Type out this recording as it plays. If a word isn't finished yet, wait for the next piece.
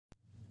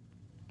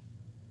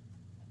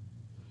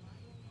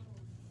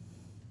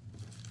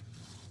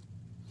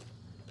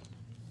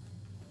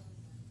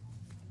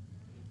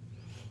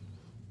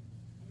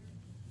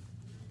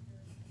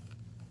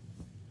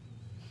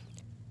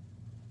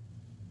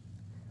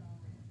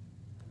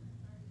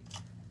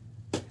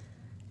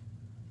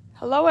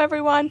Hello,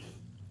 everyone.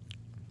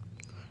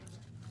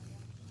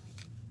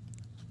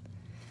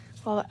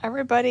 Well,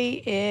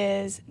 everybody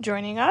is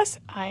joining us.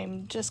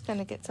 I'm just going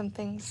to get some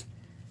things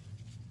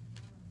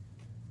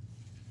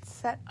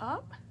set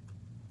up.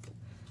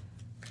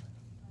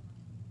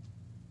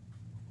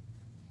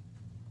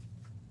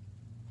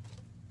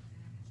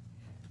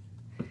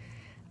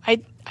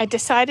 I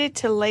decided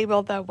to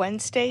label the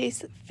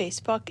Wednesdays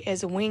Facebook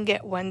as Wing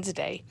It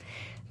Wednesday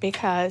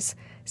because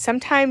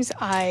sometimes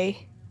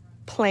I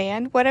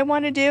plan what I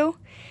want to do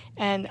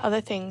and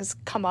other things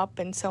come up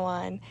and so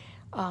on.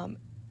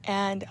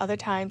 And other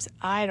times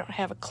I don't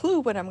have a clue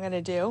what I'm going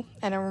to do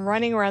and I'm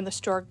running around the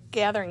store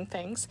gathering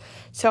things.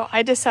 So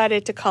I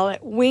decided to call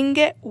it Wing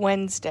It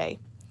Wednesday.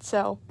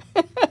 So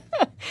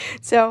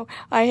So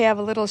I have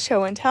a little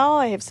show and tell.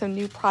 I have some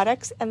new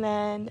products, and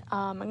then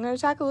I'm going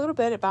to talk a little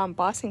bit about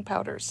embossing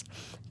powders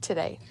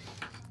today.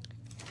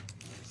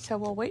 So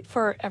we'll wait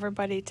for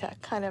everybody to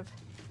kind of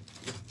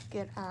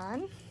get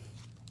on.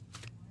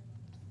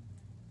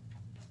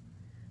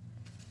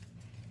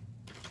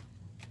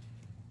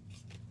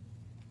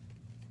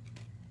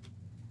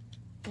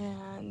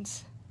 And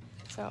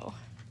so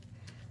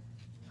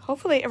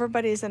hopefully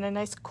everybody's in a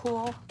nice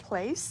cool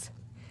place.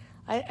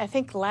 I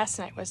think last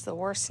night was the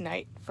worst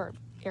night for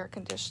air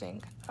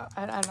conditioning.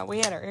 I don't know, we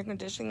had our air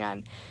conditioning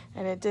on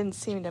and it didn't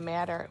seem to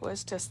matter. It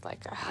was just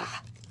like,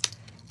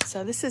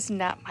 So this is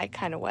not my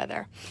kind of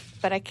weather.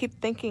 But I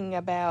keep thinking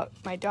about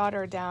my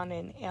daughter down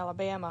in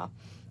Alabama,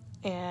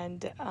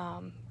 and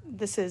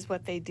this is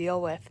what they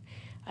deal with.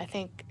 I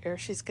think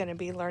she's going to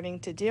be learning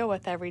to deal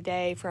with every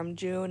day from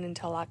June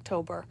until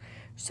October.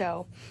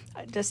 So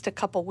just a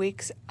couple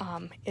weeks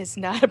is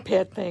not a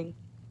bad thing.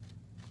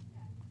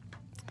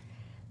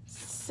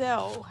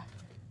 So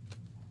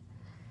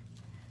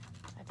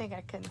I think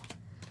I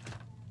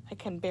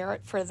can bear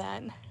it for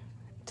then.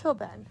 Till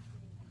then.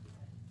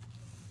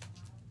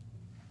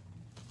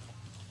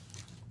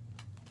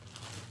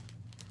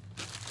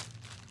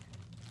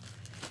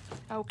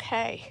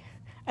 Okay,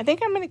 I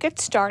think I'm going to get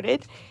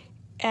started,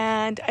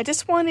 and I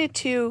just wanted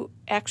to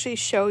actually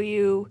show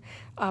you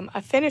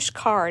a finished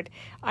card.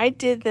 I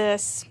did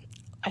this,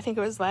 I think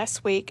it was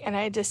last week, and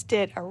I just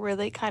did a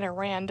really kind of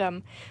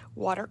random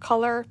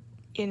watercolor,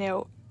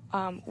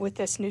 with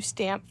this new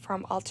stamp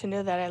from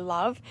Altenew that I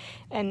love.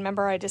 And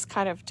remember, I just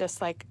kind of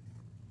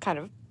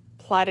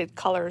plotted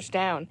colors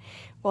down.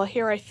 Well,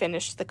 here I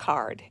finished the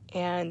card,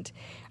 and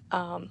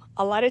a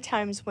lot of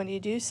times when you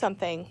do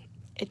something,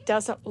 it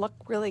doesn't look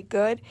really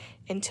good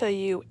until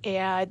you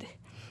add,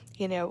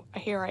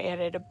 here I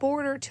added a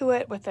border to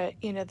it with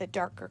the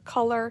darker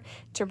color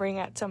to bring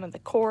out some of the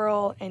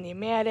coral, and you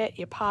mat it,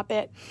 you pop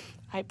it.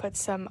 I put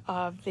some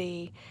of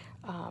the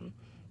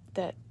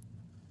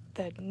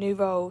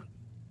Nuvo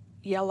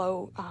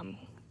yellow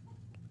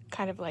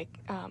kind of like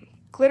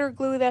glitter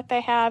glue that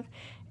they have,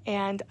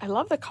 and I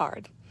love the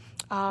card.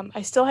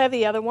 I still have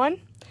the other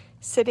one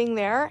sitting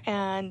there,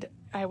 and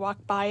I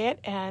walk by it,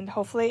 and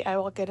hopefully I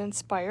will get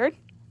inspired.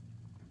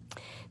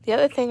 The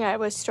other thing I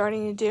was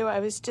starting to do, I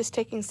was just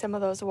taking some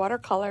of those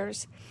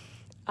watercolors.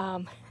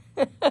 There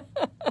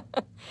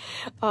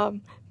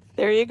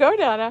you go,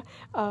 Donna.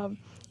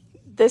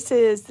 This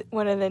is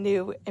one of the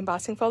new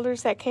embossing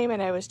folders that came,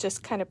 and I was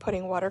just kind of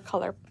putting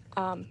watercolor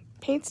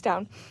paints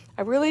down.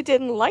 I really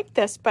didn't like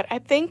this, but I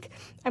think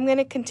I'm going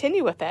to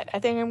continue with it. I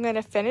think I'm going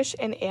to finish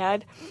and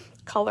add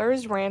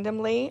colors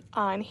randomly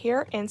on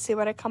here and see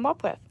what I come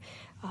up with.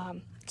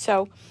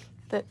 So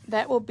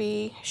that will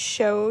be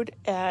showed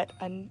at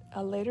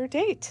a later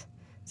date.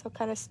 So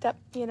kind of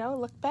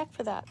look back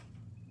for that.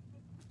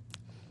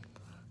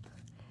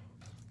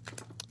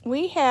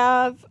 We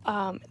have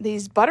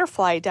these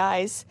butterfly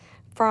dies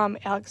from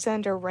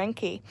Alexander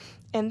Renke,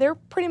 and they're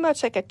pretty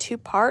much like a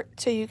two-part.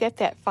 So you get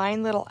that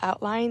fine little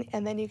outline,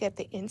 and then you get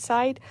the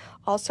inside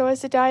also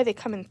as a die. They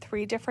come in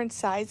 3 different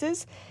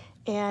sizes,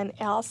 and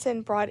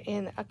Allison brought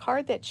in a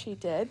card that she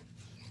did.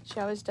 She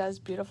always does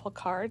beautiful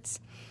cards.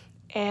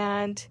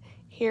 And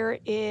here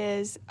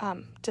is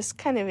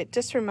it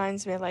just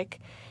reminds me, like,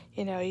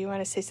 you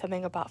want to say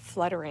something about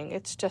fluttering.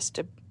 It's just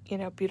a,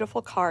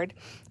 beautiful card.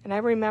 And I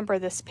remember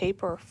this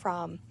paper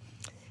from,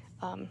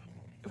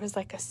 it was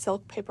like a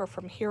silk paper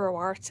from Hero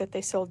Arts that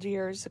they sold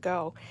years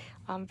ago.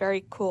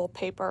 Very cool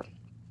paper.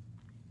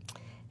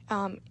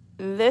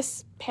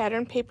 This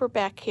pattern paper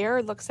back here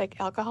looks like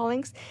alcohol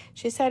inks.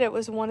 She said it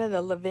was one of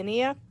the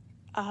Lavinia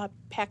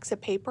packs of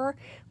paper.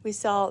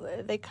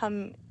 They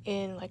come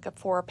in like a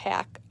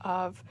 4-pack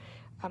of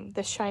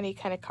the shiny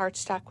kind of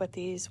cardstock with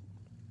these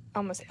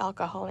almost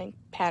alcohol ink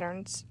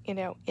patterns,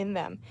 in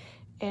them.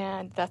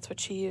 And that's what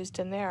she used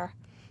in there.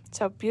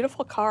 So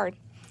beautiful card.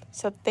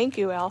 So thank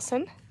you,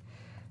 Allison,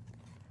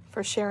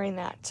 for sharing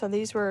that. So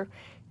these were,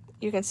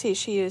 you can see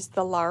she used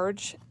the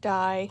large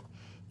die,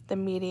 the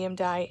medium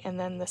die, and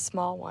then the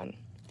small one.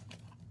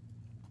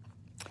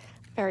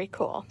 Very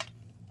cool.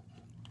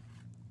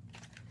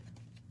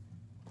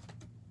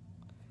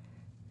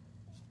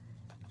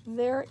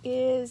 There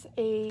is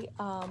a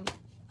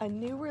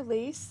new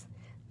release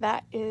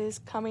that is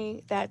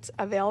coming, that's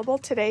available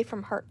today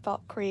from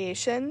Heartfelt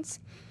Creations.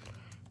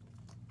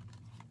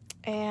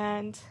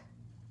 And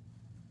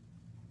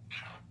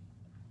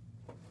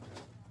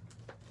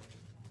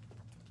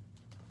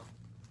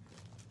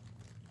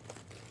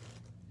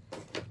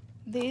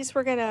these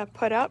we're going to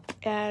put up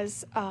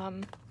as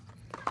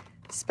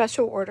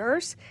special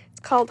orders. It's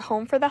called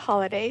Home for the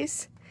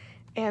Holidays,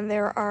 and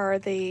there are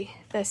the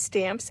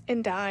stamps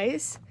and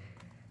dies.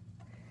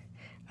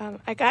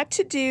 I got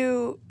to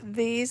do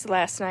these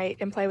last night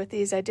and play with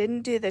these. I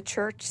didn't do the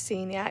church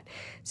scene yet,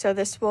 so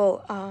this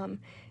will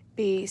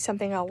be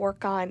something I'll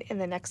work on in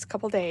the next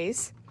couple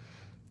days.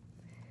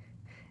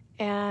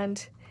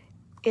 And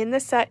in the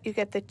set, you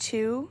get the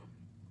 2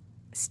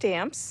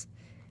 stamps,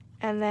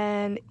 and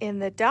then in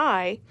the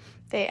die,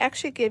 they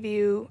actually give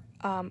you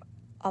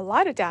a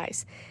lot of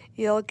dies.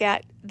 You'll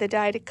get the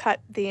die to cut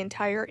the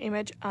entire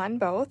image on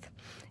both,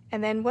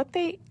 and then what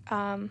they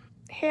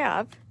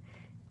have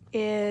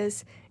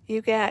is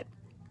you get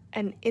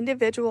an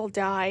individual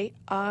die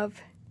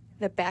of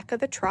the back of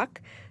the truck,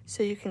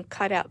 so you can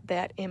cut out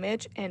that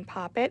image and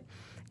pop it.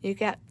 You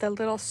get the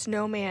little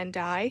snowman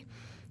die,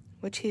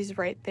 which he's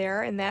right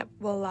there, and that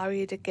will allow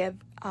you to give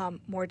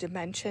more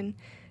dimension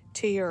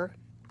to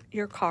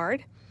your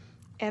card.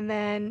 And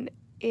then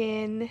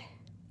in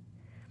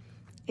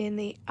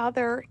the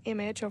other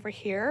image over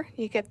here,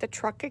 you get the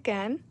truck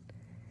again,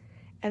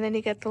 and then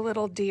you get the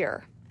little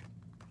deer.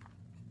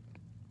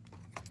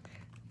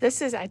 This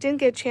is, I didn't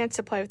get a chance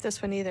to play with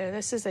this one either.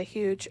 This is a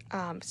huge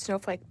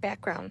snowflake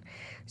background,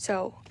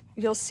 so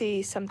you'll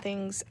see some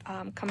things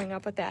coming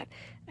up with that,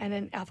 and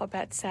an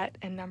alphabet set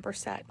and number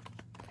set.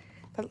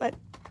 But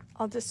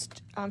I'll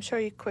just show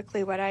you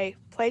quickly what I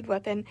played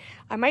with, and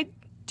I might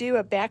do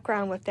a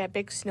background with that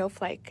big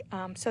snowflake.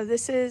 So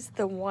this is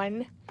the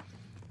one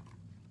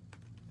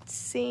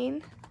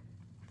scene.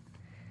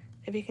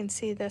 If you can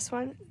see this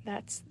one,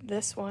 that's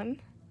this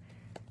one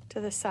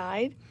to the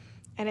side.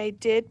 And I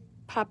did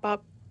pop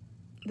up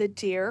the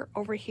deer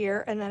over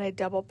here, and then I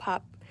double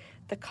pop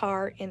the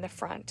car in the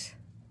front.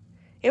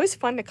 It was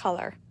fun to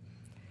color.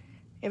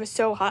 It was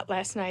so hot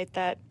last night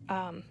that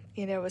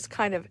you know, it was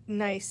kind of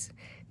nice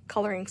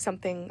coloring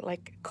something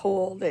like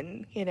cold,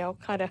 and you know,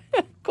 kind of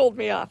cooled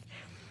me off.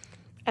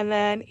 And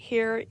then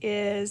here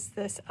is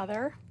this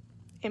other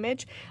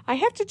image. I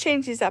have to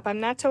change these up. I'm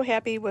not so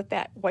happy with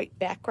that white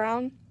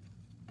background.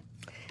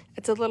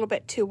 It's a little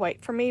bit too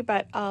white for me,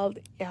 but I'll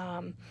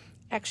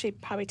actually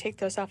probably take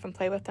those off and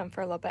play with them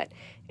for a little bit.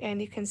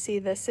 And you can see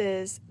this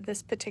is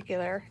this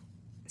particular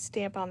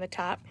stamp on the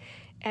top.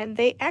 And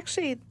they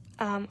actually,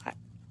 I'm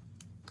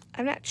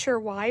not sure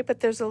why, but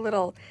there's a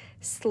little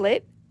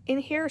slit in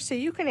here, so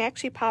you can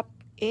actually pop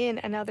in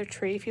another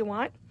tree if you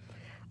want.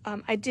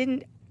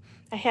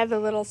 I had the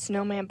little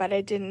snowman, but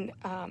I didn't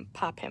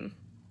pop him.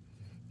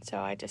 So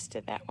I just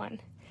did that one.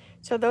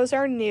 So those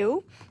are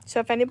new. So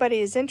if anybody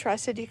is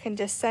interested, you can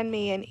just send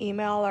me an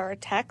email or a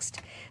text.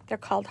 They're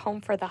called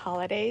Home for the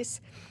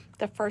Holidays.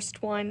 The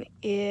first one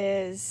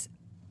is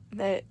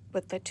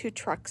with the 2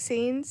 truck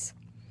scenes.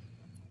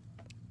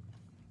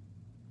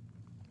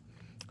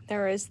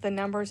 There is the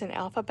numbers and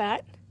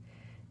alphabet,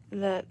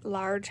 the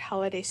large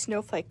holiday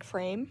snowflake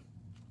frame,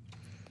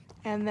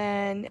 and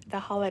then the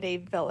holiday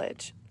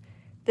village.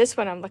 This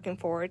one I'm looking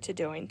forward to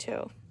doing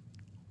too.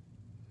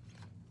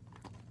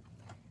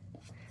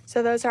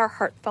 So those are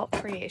Heartfelt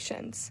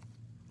Creations.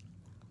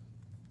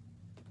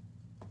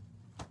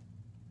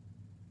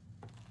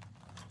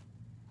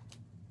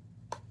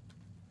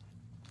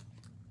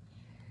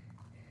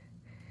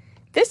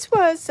 This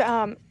was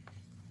a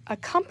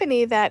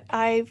company that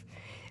I've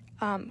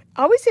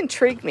always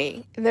intrigued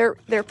me.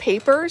 Their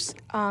papers,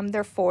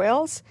 their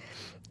foils.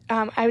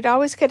 I would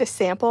always get a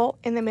sample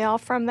in the mail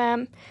from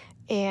them,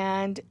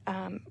 and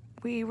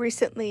we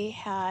recently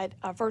had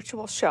a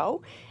virtual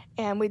show,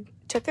 and we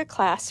took a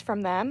class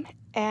from them,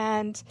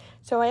 and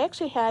so I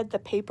actually had the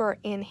paper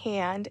in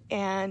hand,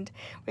 and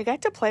we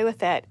got to play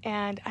with it,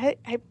 and I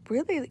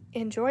really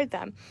enjoyed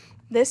them.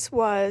 This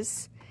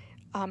was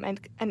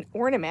an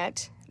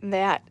ornament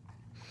that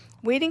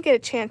we didn't get a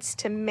chance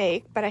to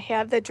make, but I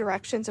have the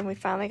directions, and we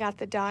finally got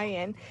the die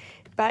in.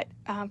 But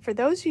for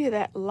those of you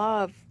that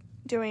love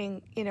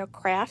doing, you know,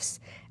 crafts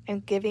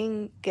and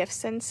giving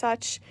gifts and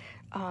such,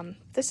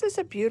 this is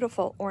a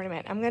beautiful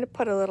ornament. I'm going to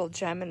put a little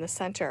gem in the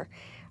center.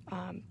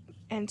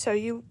 And so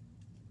you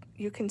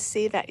can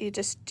see that you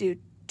just do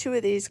 2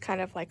 of these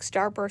kind of like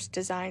starburst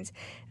designs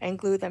and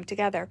glue them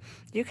together.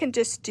 You can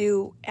just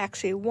do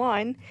actually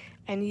one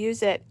and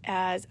use it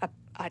as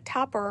a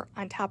topper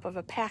on top of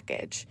a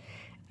package.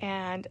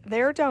 And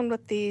they're done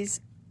with these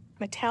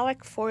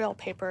metallic foil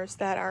papers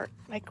that are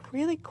like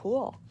really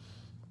cool.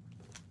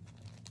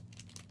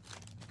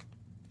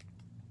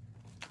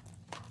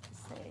 Let's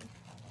see.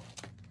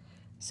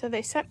 So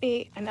they sent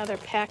me another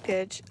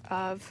package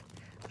of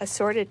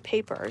assorted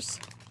papers,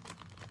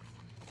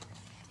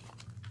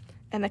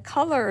 and the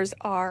colors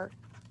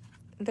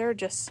they're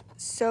just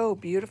so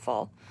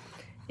beautiful.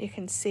 You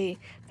can see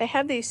they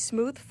have these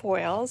smooth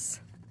foils,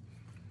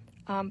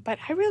 but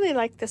I really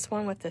like this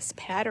one with this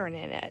pattern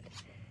in it.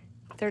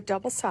 They're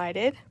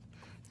double-sided,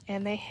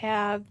 and they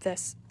have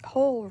this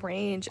whole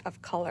range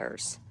of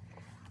colors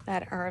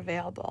that are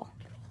available.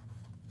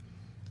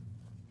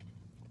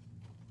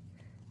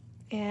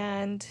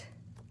 And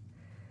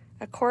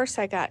of course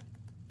I got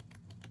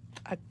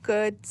a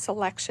good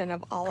selection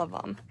of all of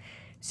them.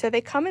 So they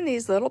come in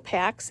these little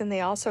packs, and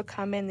they also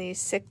come in these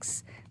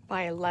 6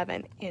 by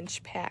 11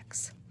 inch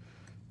packs.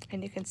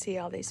 And you can see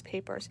all these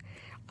papers.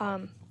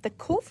 The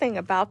cool thing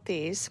about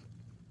these,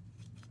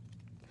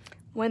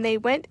 when they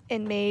went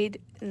and made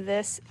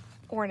this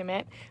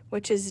ornament,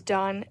 which is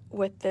done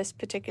with this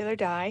particular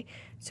die,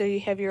 so you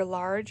have your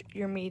large,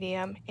 your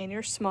medium, and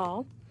your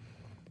small,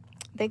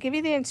 they give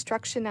you the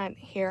instruction on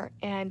here,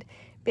 and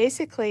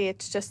basically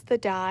it's just the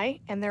die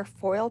and their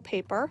foil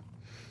paper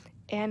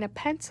and a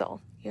pencil.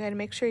 You got to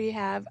make sure you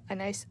have a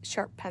nice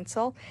sharp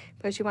pencil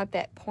because you want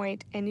that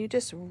point, and you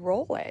just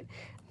roll it.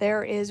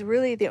 There is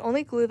really the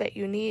only glue that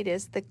you need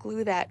is the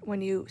glue that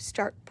when you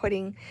start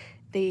putting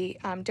the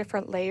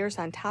different layers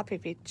on top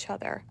of each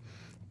other.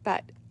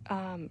 But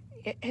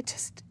it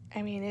just,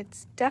 I mean,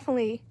 it's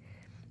definitely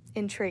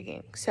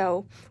intriguing.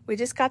 So we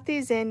just got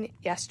these in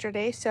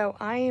yesterday, so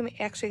I am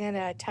actually going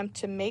to attempt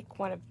to make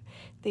one of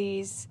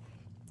these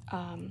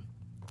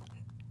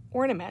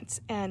ornaments.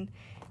 And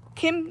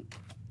Kim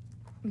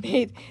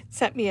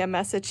sent me a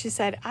message. She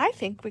said, I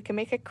think we can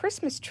make a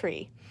Christmas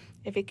tree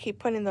if you keep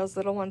putting those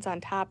little ones on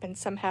top, and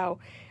somehow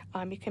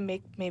you can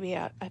make maybe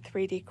a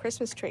 3D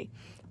Christmas tree.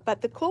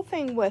 But the cool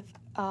thing with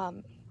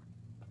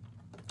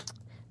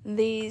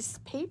these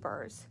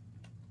papers,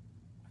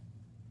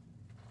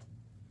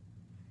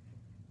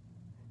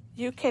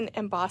 you can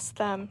emboss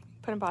them,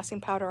 put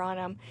embossing powder on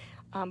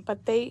them,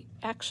 but they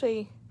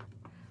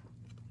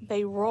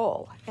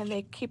roll and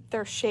they keep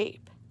their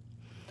shape.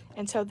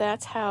 And so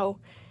that's how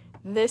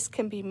this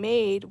can be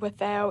made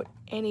without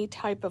any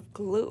type of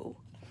glue.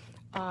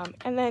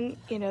 And then,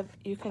 you know,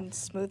 you can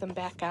smooth them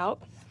back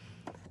out.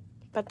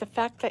 But the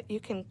fact that you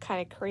can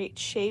kind of create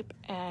shape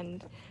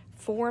and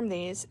form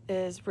these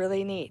is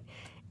really neat.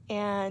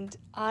 And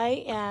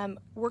I am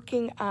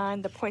working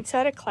on the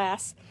poinsettia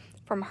class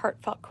from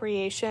Heartfelt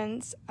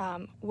Creations,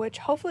 which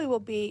hopefully will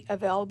be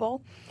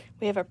available.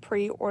 We have a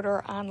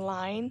pre-order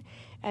online,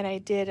 and I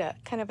did a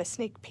kind of a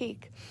sneak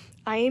peek.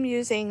 I am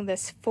using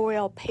this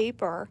foil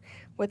paper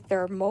with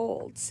their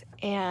molds,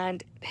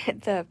 and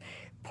the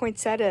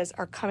poinsettias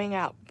are coming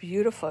out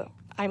beautiful.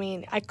 I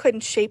mean, I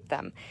couldn't shape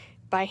them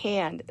by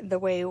hand the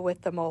way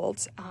with the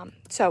molds.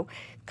 So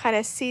kind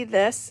of see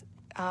this.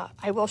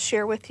 I will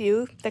share with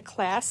you the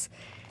class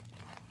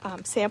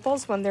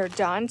samples when they're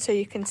done, so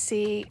you can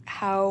see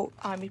how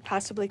you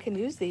possibly can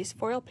use these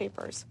foil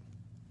papers.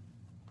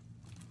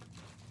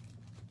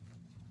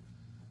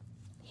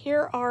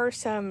 Here are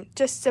some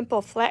just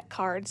simple flat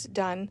cards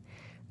done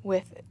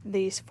with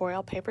these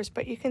foil papers,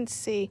 but you can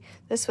see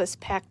this was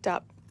packed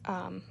up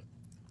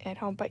at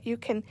home, but you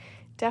can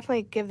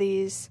definitely give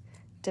these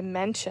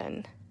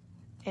dimension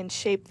and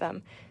shape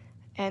them.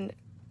 And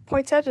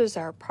poinsettias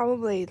are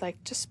probably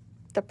like just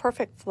the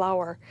perfect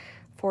flower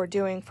for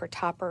doing for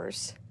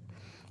toppers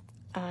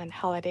on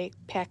holiday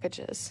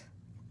packages.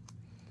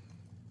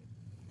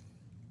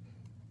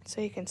 So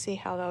you can see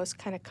how those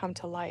kind of come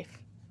to life.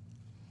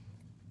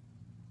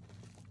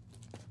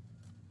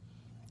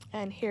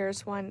 And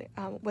here's one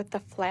with the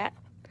flat,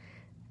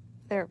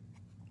 they're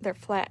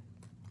flat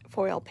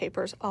foil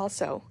papers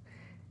also.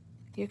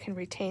 You can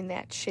retain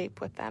that shape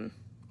with them.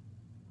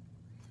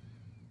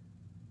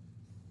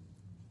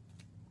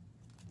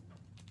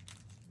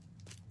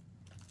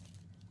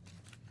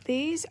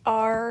 These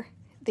are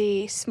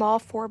the small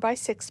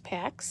 4x6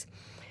 packs,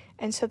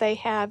 and so they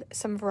have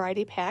some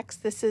variety packs.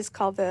 This is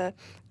called the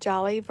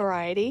Jolly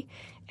Variety,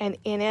 and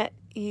in it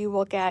you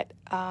will get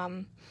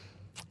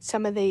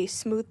some of the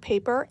smooth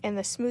paper, and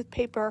the smooth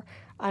paper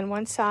on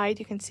one side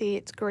you can see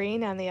it's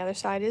green, on the other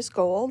side is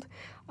gold.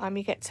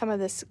 You get some of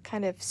this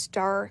kind of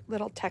star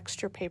little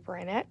texture paper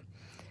in it.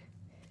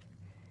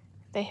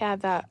 They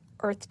have the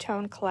Earth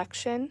Tone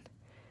collection.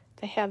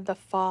 They have the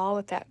fall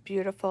with that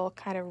beautiful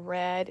kind of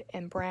red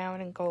and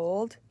brown and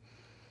gold.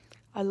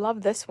 I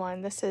love this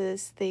one. This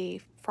is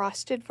the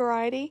frosted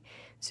variety,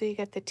 so you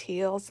get the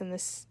teals and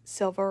the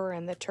silver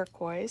and the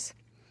turquoise.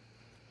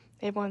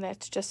 They have one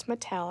that's just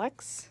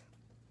metallics.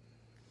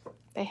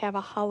 They have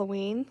a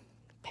Halloween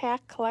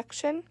pack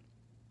collection.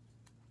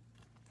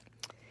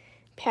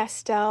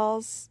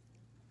 Pastels,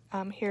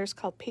 here's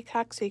called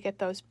Peacock, so you get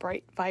those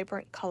bright,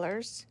 vibrant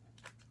colors.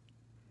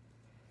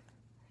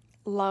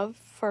 Love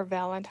for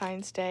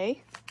Valentine's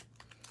Day.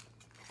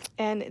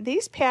 And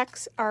these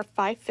packs are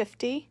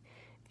 $5.50,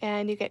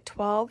 and you get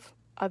 12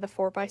 of the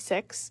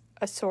 4x6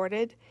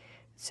 assorted.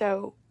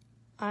 So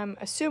I'm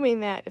assuming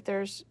that if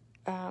there's,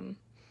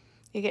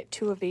 you get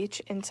 2 of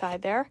each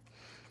inside there.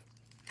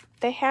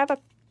 They have a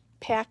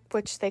pack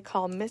which they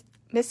call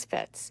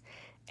Misfits,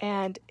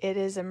 and it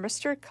is a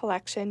mystery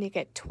collection. You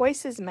get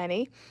twice as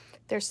many.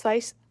 They're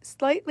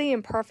slightly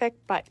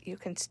imperfect, but you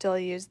can still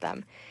use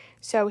them.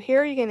 So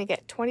here you're going to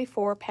get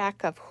 24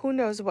 pack of who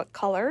knows what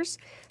colors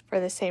for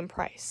the same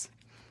price.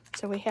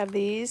 So we have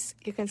these.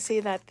 You can see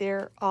that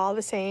they're all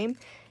the same.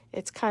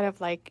 It's kind of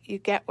like you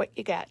get what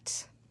you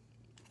get.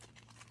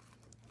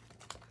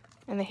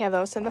 And they have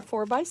those in the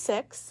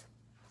 4x6.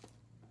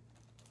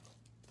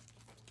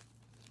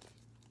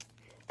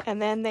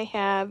 And then they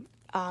have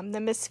the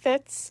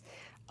Misfits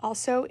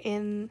also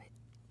in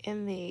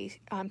the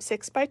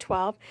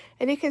 6x12.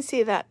 And you can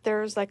see that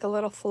there's like a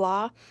little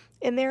flaw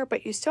in there,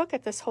 but you still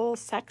get this whole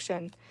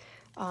section.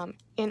 And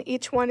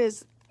each one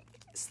is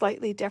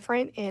slightly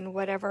different in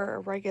whatever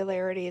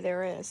irregularity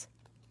there is.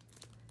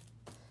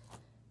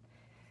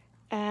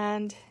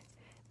 And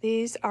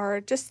these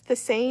are just the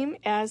same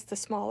as the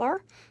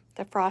smaller,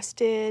 the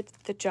Frosted,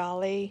 the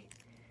Jolly.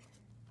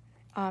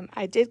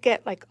 I did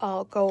get like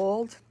all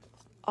gold,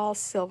 all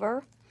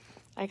silver.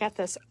 I got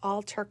this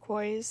all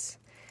turquoise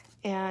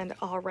and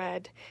all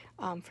red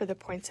for the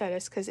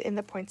poinsettias, because in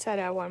the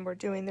poinsettia one we're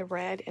doing the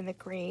red and the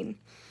green.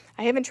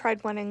 I haven't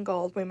tried one in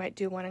gold. We might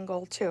do one in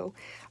gold too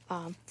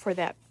for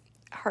that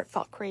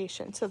heartfelt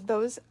creation. So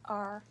those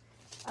are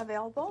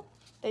available.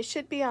 They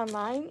should be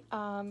online.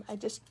 I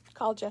just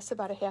called Jess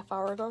about a half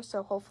hour ago,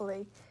 so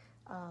hopefully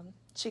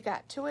she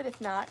got to it.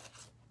 If not,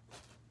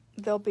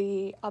 they'll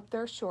be up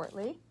there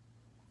shortly.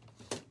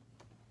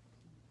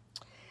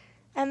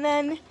 And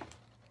then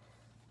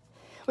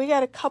we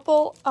got a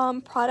couple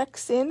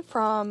products in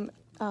from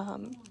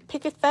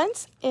Picket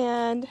Fence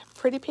and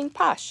Pretty Pink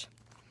Posh.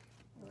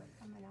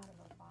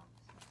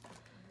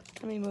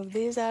 Let me move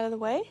these out of the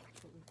way.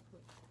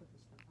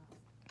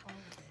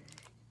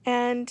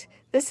 And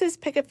this is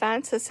Picket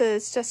Fence. This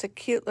is just a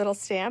cute little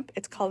stamp.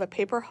 It's called a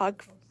Paper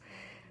Hug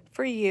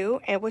for You,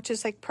 and which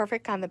is like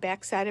perfect on the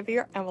back side of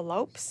your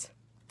envelopes.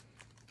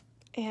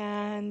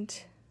 And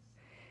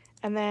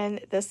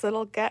then this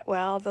little get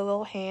well, the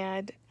little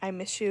hand, I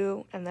miss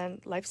you, and then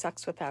life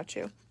sucks without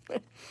you.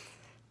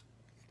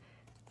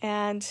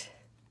 And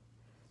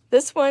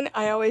this one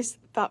I always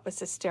thought was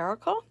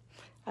hysterical.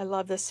 I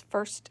love this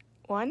first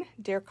one,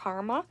 Dear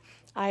Karma.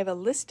 I have a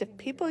list of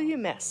people you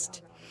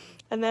missed.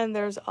 And then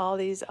there's all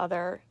these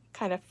other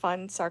kind of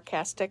fun,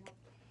 sarcastic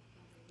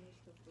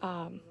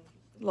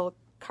little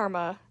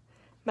karma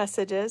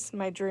messages.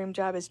 My dream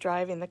job is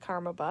driving the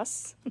karma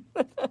bus.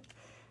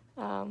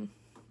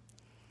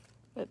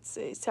 Let's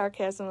see,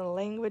 sarcasm in the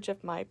language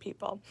of my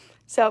people.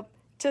 So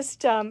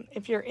just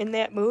if you're in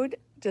that mood,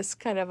 just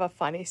kind of a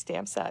funny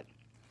stamp set.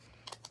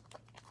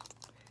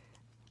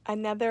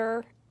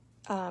 Another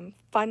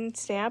fun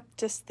stamp,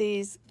 just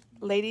these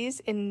ladies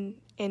in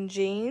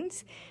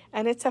jeans,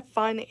 and it's a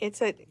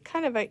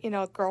kind of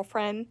a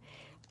girlfriend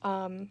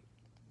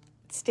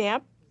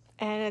stamp,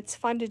 and it's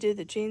fun to do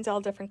the jeans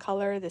all different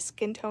color, the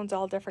skin tones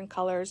all different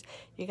colors.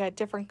 You got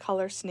different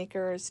color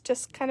sneakers,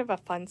 just kind of a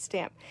fun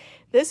stamp.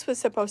 This was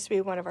supposed to be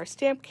one of our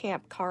Stamp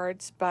Camp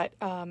cards, but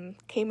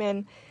came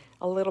in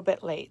a little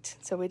bit late,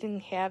 so we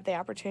didn't have the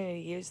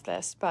opportunity to use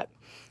this, but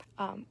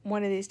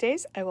one of these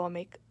days I will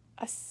make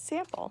a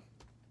sample.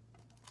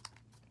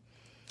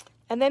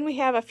 And then we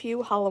have a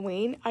few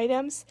Halloween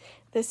items.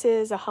 This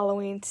is a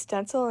Halloween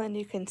stencil, and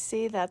you can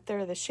see that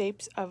they're the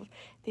shapes of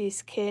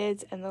these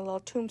kids and the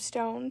little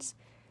tombstones.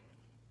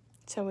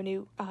 So when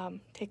you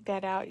take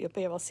that out, you'll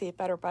be able to see it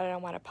better, but I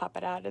don't want to pop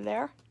it out of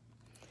there.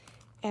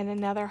 And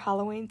another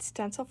Halloween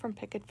stencil from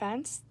Picket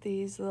Fence.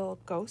 These little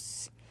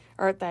ghosts,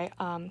 or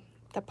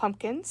the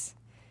pumpkins.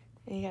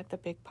 And you got the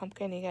big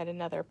pumpkin. You got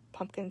another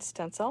pumpkin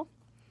stencil.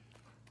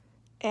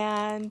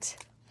 And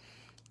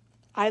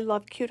I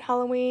love cute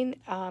Halloween.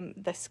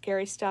 The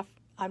scary stuff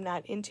I'm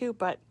not into,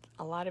 but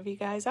a lot of you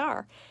guys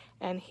are.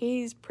 And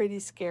he's pretty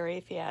scary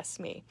if you ask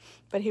me.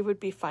 But he would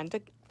be fun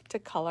to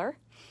color.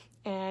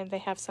 And they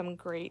have some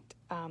great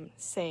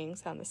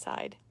sayings on the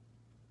side.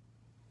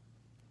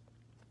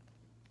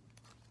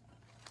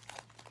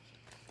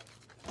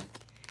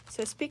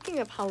 So speaking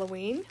of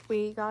Halloween,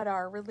 we got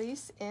our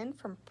release in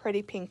from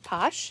Pretty Pink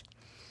Posh.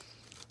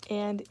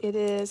 And it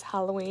is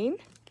Halloween.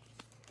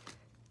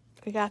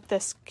 We got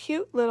this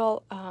cute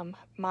little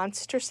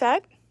monster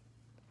set,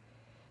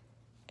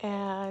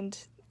 and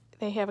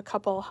they have a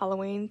couple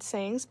Halloween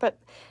sayings, but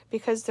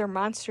because they're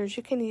monsters,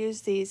 you can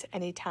use these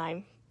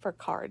anytime for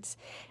cards.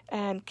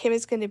 And Kim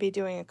is going to be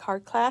doing a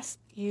card class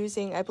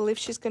using, I believe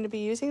she's going to be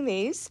using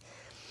these.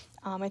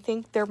 I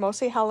think they're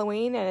mostly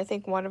Halloween, and I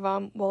think one of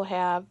them will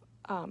have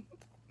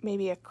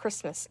maybe a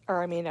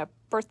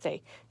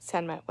birthday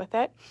sentiment with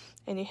it.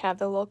 And you have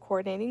the little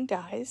coordinating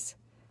dies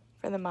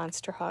for the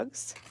monster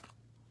hugs.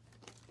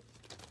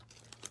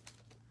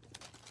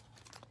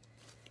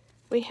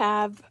 We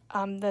have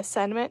the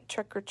sentiment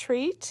Trick or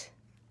Treat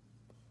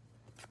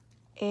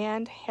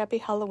and Happy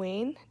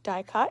Halloween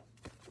die cut.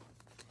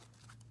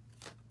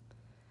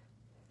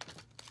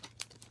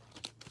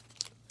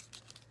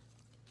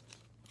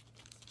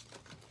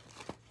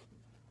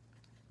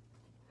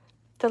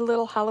 The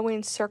little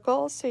Halloween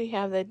circles, so you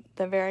have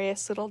the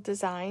various little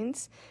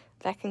designs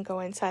that can go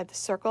inside the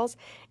circles.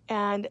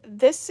 And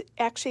this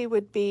actually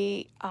would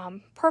be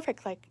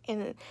perfect, like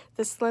in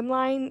the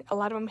slimline. A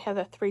lot of them have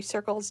the 3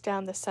 circles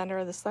down the center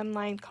of the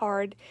slimline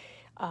card,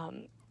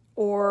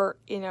 or,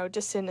 you know,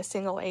 just in a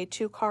single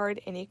A2 card,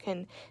 and you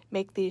can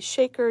make these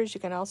shakers. You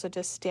can also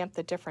just stamp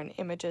the different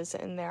images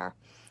in there.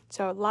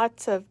 So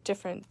lots of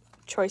different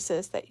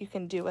choices that you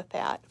can do with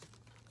that.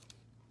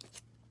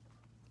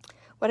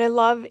 What I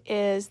love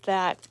is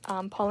that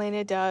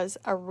Paulina does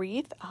a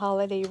wreath, a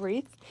holiday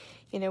wreath.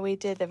 You know, we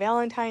did the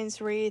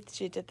Valentine's wreath,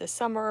 she did the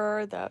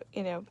summer,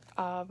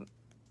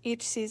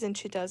 each season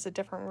she does a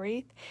different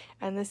wreath,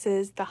 and this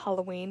is the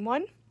Halloween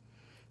one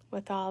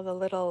with all the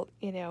little,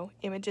 you know,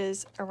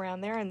 images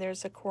around there, and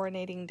there's a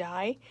coordinating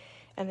die,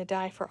 and the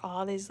die for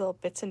all these little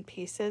bits and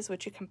pieces,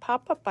 which you can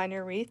pop up on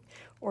your wreath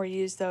or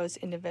use those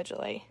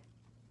individually.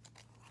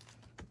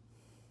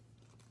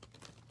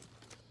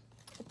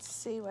 Let's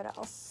see what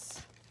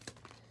else.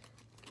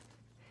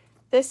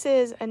 This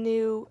is a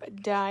new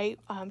die.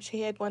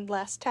 She had one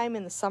last time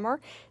in the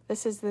summer.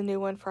 This is the new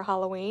one for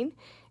Halloween,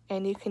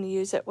 and you can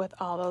use it with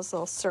all those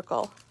little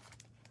circle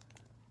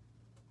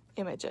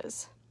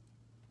images.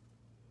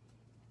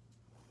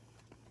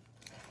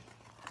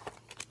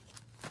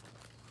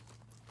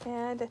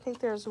 And I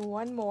think there's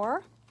one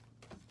more.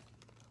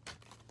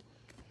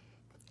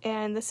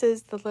 And this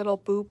is the little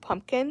Boo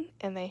pumpkin,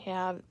 and they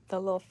have the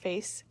little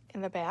face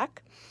in the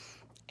back.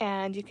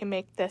 And you can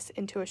make this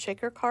into a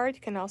shaker card.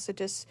 You can also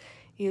just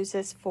use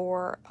this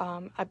for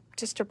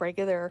just a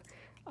regular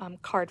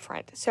card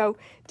front. So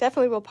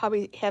definitely we'll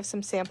probably have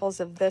some samples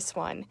of this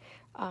one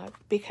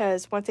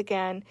because once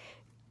again,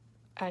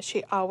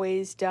 she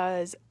always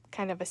does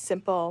kind of a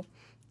simple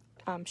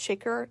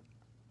shaker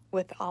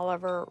with all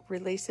of her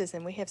releases,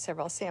 and we have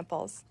several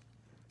samples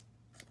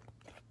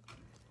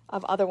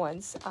of other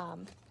ones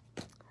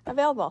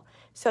available.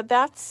 So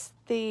that's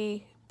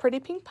the Pretty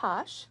Pink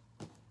Posh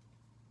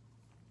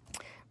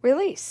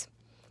release.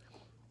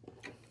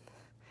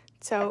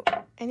 So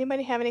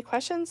anybody have any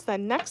questions? The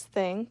next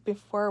thing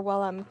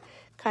while I'm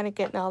kind of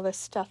getting all this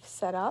stuff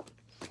set up,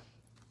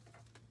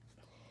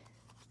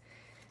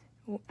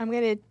 I'm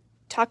going to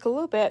talk a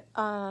little bit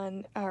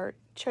on, or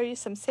show you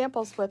some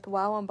samples with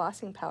Wow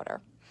embossing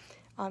powder.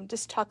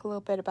 Just talk a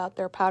little bit about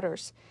their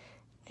powders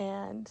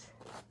and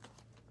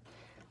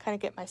kind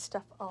of get my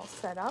stuff all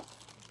set up.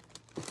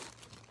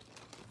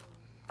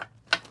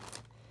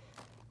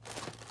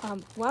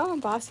 Wow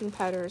embossing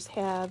powders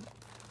have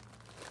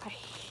a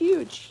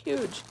huge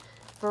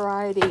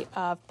variety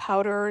of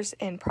powders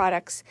and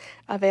products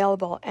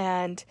available,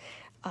 and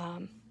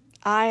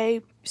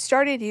I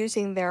started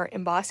using their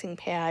embossing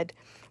pad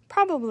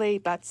probably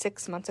about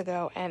 6 months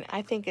ago, and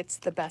I think it's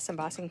the best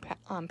embossing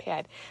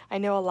pad. I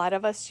know a lot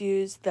of us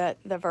use the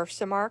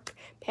Versamark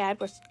pad,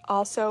 which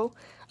also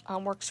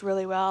works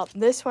really well.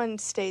 This one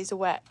stays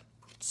wet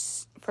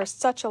for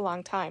such a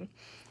long time,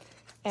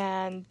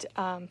 and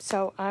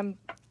so I'm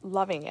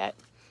loving it.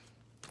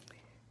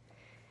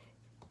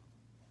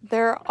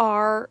 There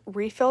are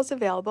refills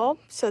available.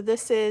 So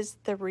this is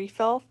the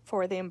refill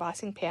for the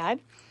embossing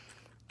pad.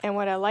 And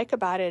what I like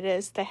about it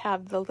is they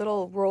have the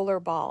little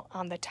roller ball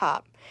on the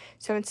top.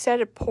 So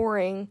instead of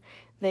pouring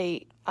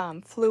the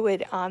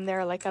fluid on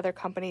there like other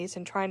companies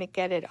and trying to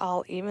get it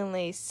all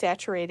evenly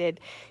saturated,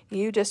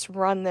 you just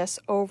run this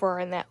over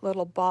and that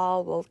little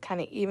ball will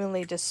kind of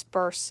evenly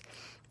disperse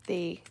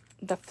the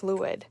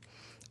fluid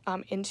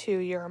into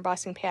your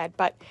embossing pad.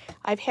 But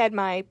I've had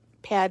my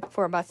pad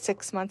for about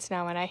 6 months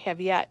now, and I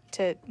have yet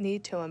to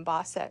need to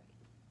emboss it.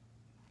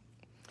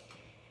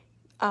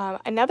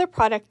 Another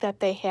product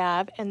that they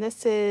have, and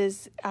this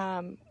is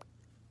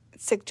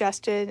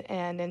suggested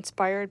and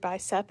inspired by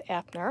Seth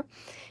Apner,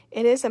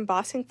 it is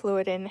embossing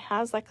fluid and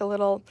has like a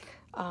little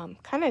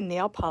kind of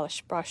nail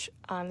polish brush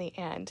on the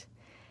end.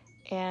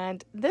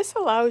 And this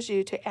allows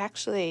you to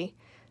actually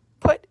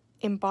put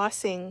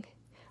embossing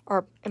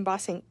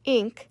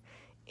ink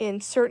in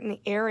certain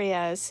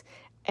areas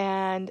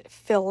and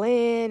fill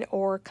in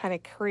or kind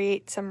of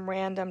create some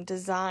random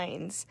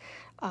designs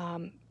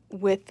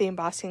with the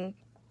embossing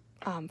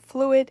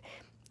fluid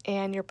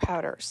and your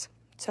powders.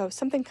 So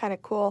something kind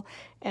of cool,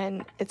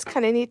 and it's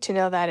kind of neat to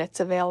know that it's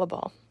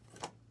available.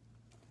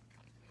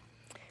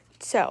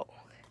 So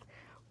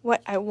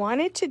what I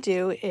wanted to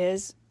do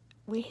is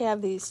we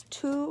have these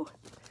two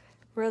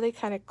really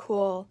kind of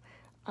cool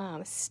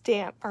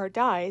stamp or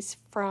dies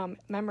from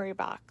Memory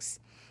Box,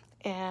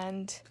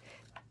 and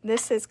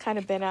this has kind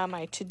of been on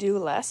my to-do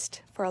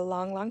list for a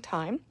long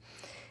time,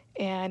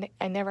 and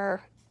I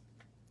never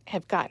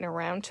have gotten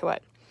around to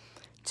it.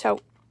 So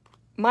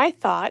my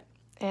thought,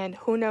 and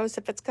who knows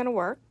if it's going to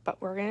work, but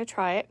we're going to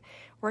try it.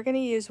 We're going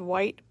to use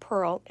white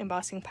pearl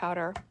embossing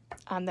powder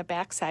on the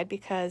back side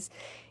because,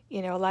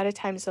 you know, a lot of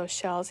times those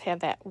shells have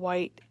that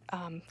white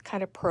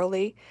kind of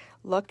pearly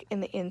look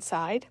in the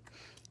inside.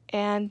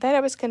 And then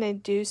I was going to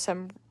do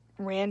some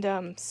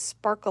random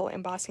sparkle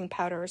embossing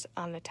powders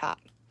on the top.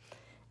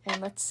 And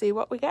let's see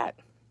what we get.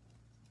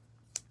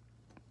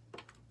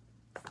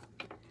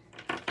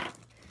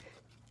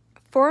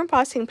 For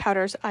embossing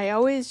powders, I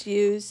always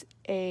use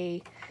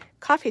a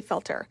coffee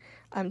filter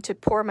to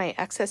pour my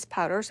excess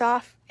powders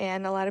off,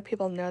 and a lot of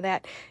people know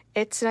that.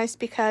 It's nice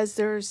because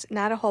there's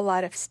not a whole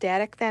lot of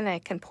static then. I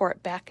can pour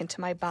it back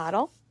into my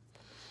bottle.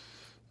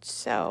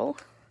 So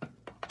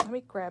let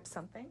me grab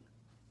something.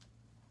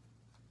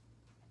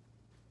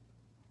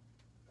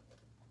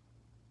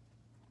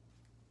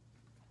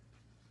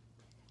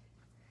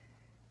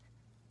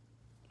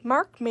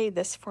 Mark made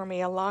this for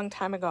me a long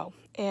time ago,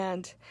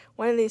 and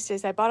one of these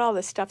days I bought all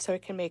this stuff so I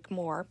can make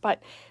more,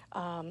 but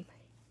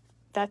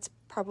that's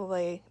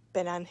probably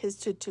been on his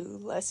to-do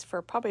list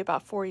for probably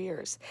about 4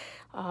 years.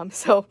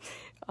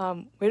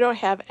 We don't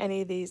have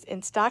any of these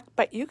in stock,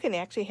 but you can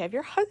actually have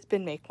your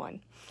husband make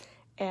one.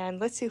 And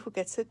let's see who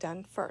gets it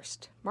done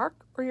first, Mark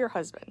or your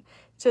husband.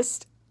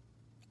 Just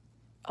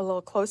a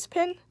little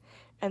clothespin,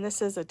 and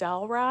this is a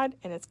dowel rod,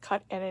 and it's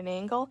cut at an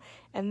angle,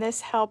 and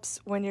this helps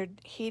when you're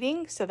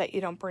heating so that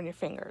you don't burn your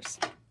fingers.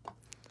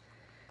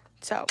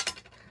 So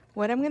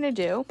what I'm going to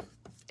do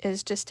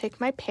is just take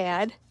my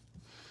pad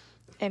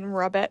and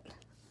rub it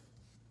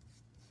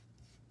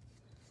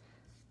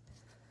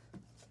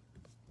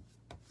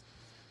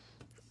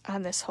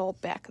on this whole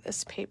back of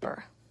this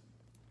paper.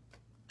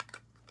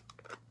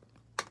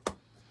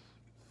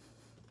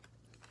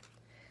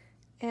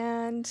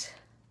 And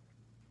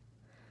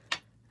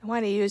I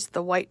want to use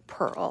the white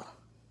pearl.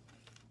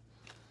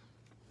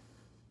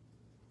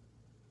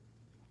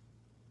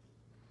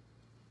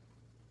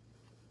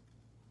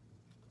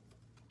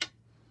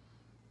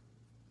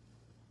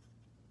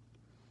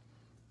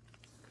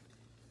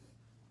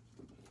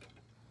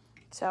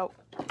 So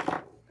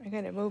I'm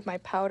going to move my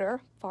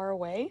powder far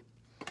away.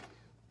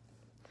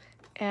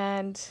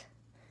 And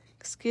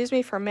excuse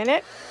me for a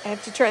minute, I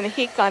have to turn the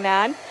heat gun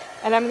on,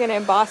 and I'm going to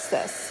emboss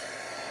this.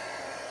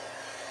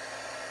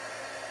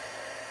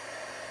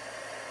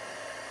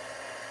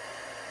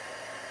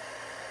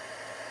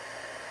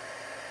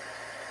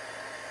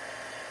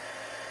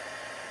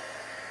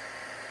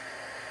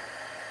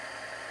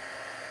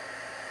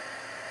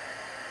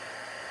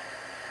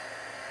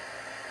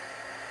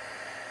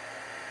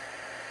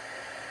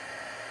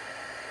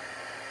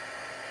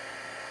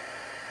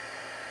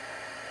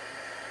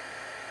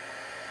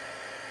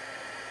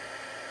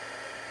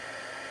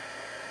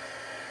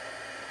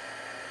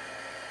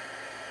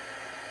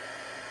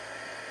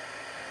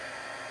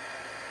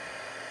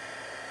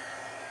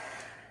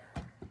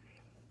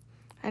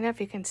 I don't know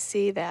if you can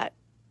see that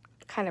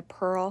kind of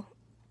pearl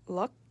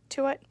look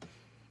to it.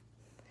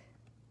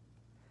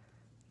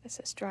 This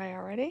is dry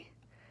already.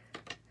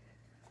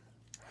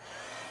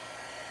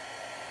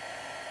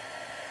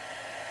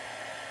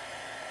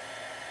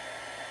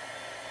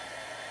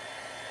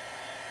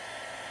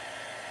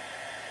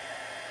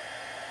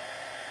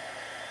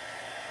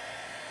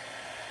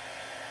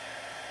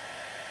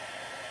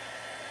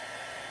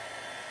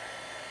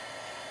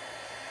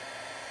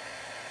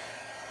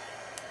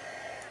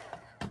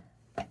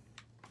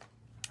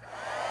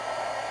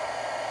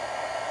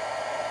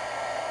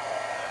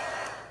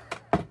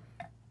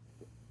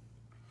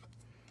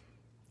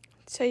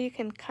 So you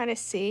can kind of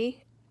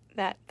see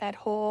that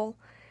whole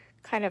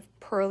kind of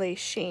pearly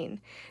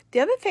sheen. The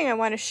other thing I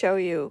want to show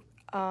you,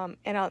 and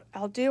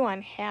I'll do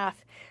on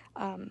half,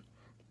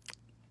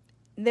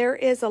 there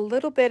is a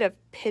little bit of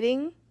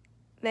pitting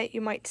that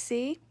you might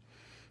see,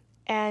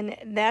 and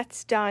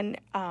that's done,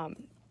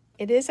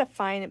 it is a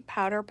fine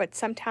powder, but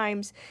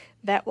sometimes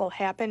that will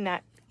happen,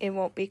 it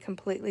won't be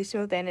completely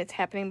smooth, and it's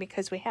happening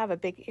because we have a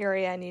big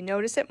area and you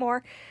notice it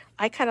more.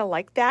 I kind of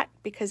like that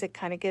because it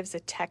kind of gives a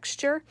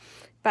texture.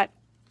 But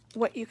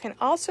what you can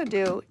also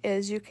do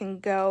is you can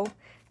go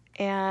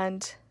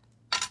and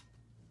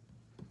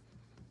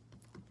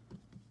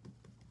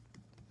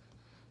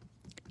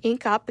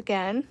ink up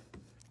again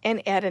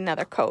and add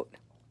another coat.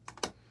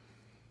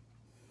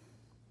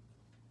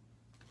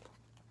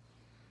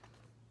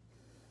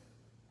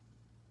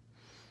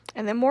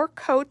 And the more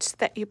coats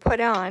that you put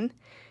on,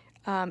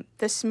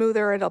 the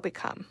smoother it'll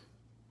become.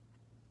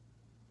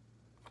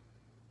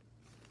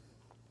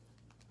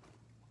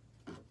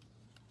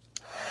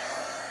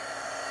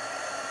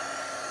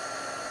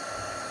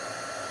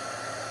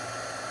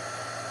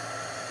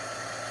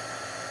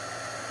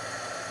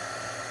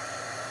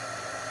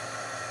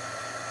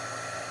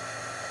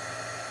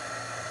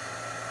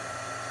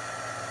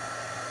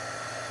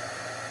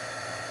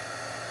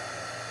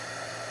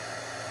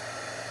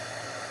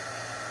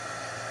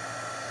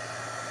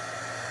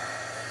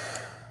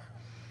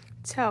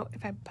 So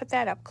if I put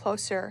that up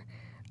closer,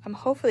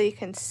 hopefully you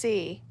can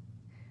see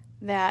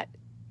that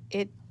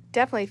it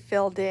definitely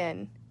filled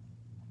in,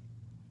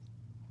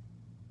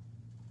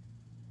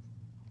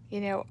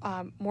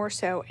 more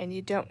so, and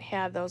you don't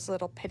have those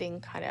little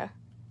pitting kind of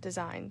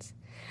designs.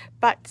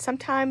 But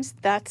sometimes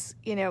that's,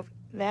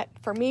 that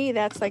for me,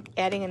 that's like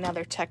adding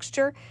another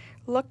texture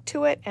look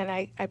to it, and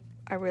I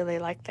really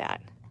like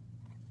that.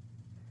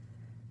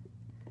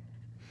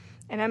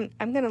 And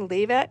I'm going to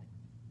leave it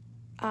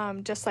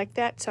just like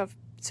that,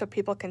 so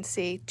people can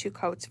see 2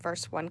 coats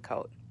versus 1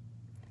 coat.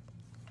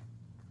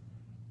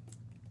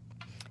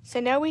 So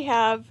now we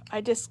have,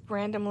 I just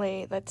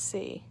randomly, let's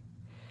see,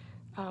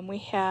 we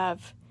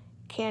have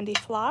candy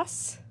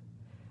floss,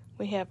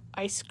 we have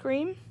ice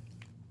cream,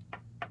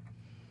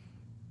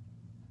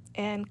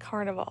 and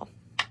carnival.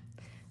 I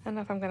don't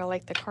know if I'm going to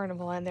like the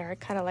carnival in there. I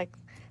kind of like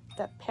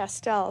the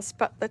pastels,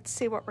 but let's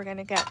see what we're going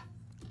to get.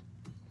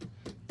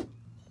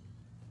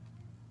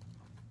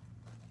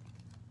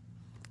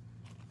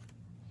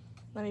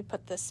 Let me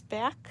put this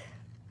back.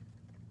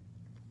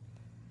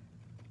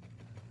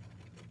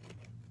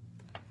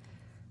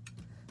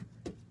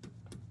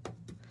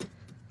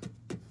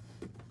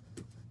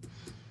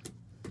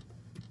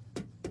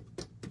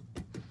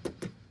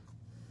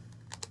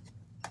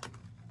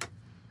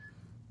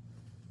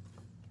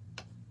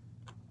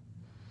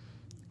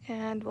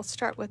 And we'll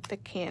start with the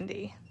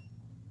candy.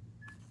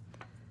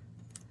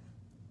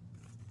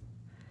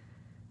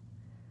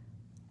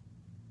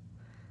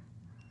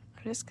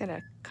 I'm just going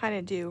to kind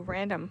of do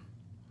random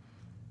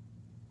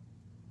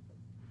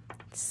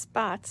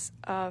spots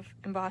of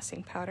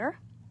embossing powder.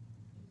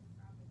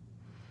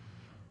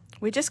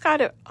 We just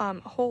got a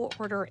whole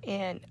order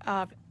in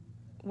of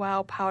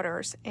Wow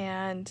powders,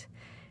 and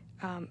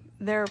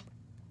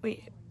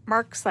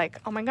Mark's like,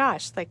 oh my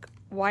gosh, like,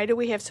 why do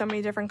we have so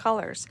many different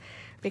colors?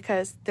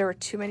 Because there were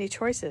too many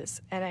choices,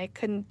 and I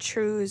couldn't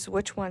choose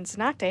which ones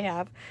not to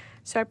have,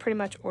 so I pretty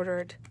much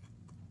ordered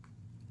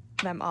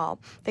them all.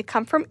 They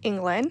come from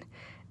England,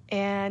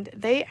 and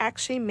they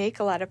actually make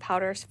a lot of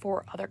powders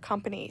for other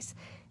companies,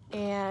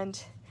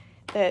 and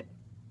the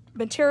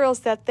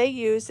materials that they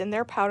use in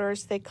their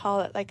powders, they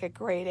call it like a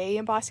grade A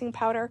embossing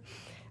powder,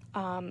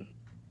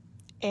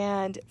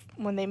 and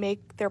when they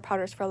make their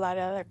powders for a lot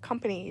of other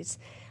companies,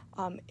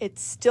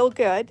 it's still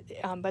good,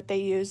 but they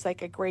use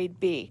like a grade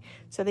B.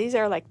 So these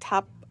are like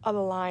top of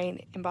the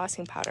line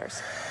embossing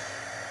powders.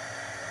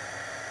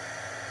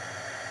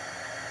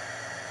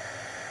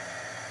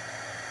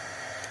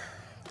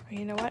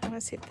 You know what? I'm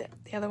going to see if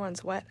the other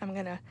one's wet. I'm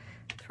going to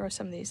throw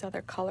some of these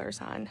other colors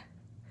on.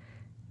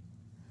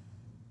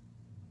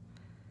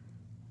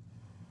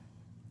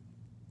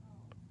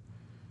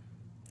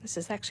 This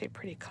is actually a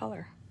pretty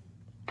color.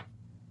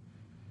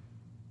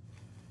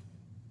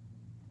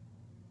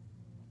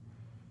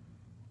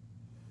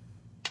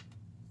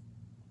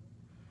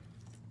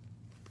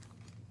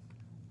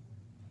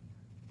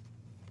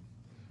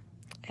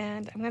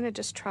 And I'm going to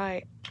just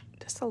try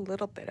just a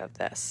little bit of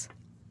this.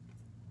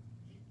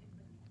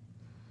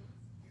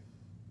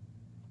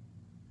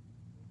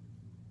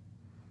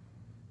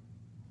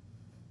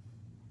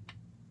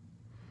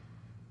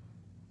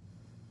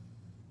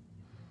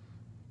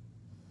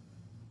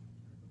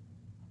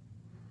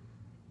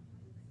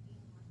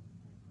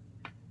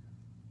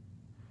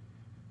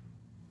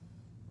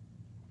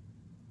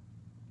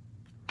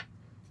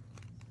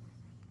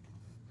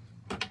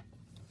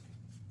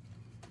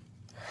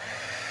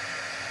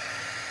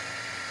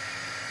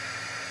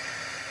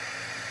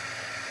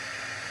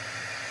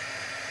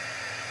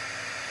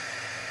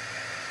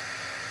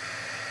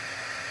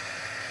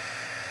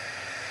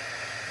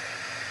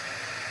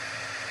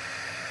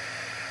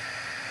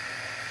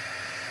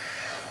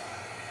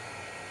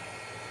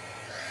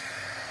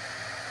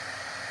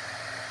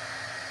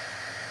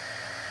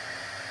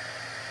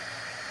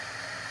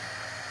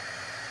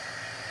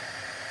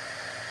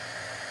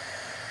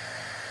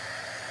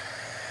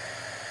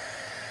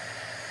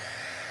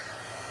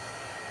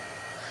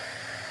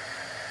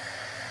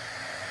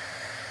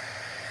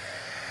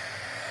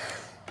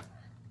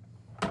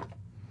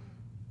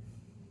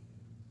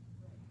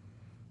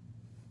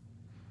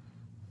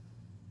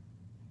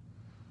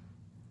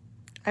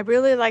 I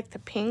really like the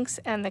pinks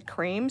and the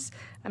creams.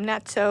 I'm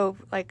not so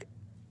like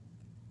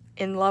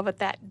in love with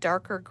that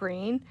darker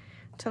green.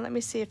 So let me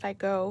see if I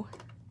go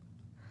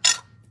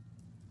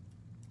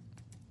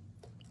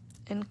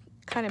and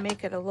kind of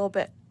make it a little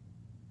bit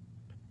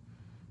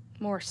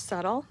more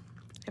subtle.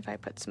 If I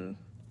put some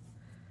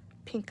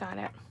pink on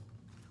it.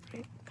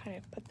 Okay, kind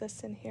of put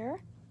this in here.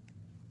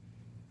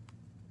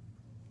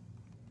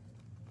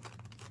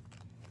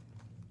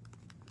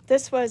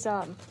 This was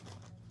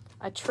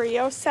a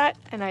trio set,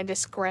 and I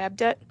just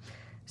grabbed it.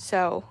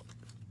 So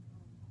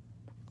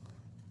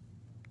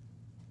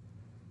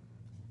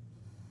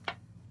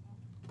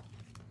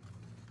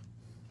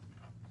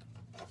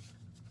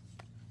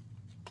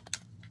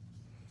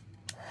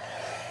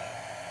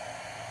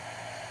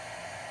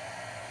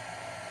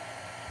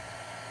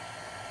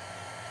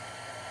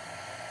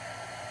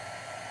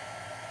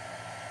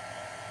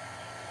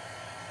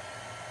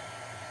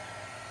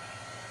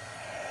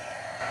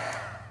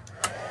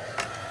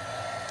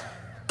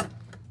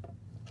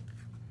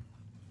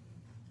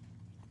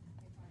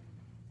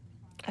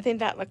I think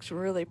that looks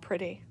really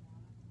pretty.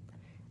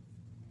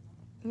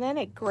 And then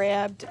I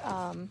grabbed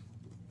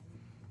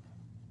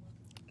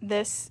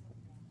this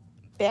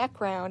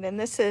background, and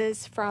this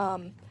is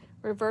from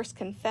Reverse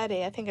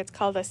Confetti. I think it's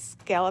called a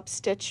scallop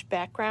stitch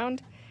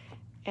background.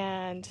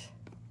 And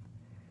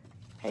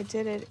I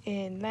did it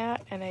in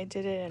that, and I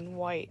did it in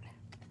white.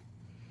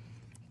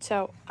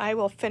 So I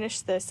will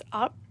finish this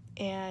up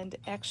and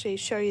actually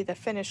show you the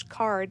finished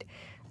card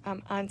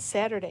on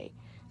Saturday.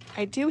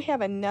 I do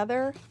have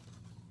another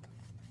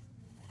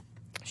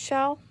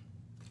shell.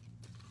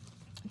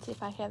 Let's see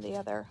if I have the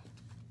other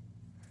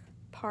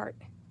part.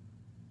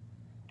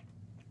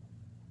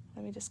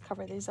 Let me just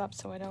cover these up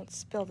so I don't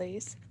spill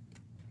these.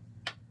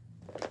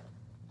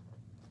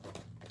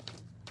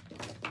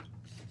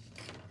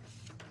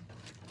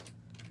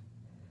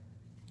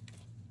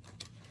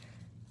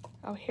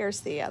 Oh, here's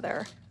the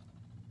other.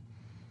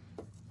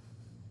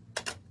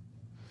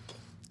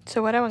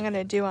 So what I'm going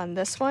to do on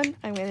this one,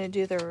 I'm going to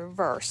do the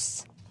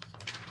reverse.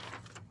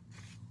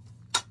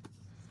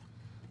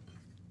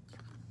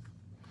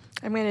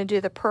 I'm going to do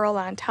the pearl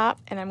on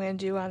top, and I'm going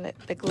to do on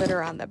the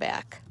glitter on the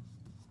back.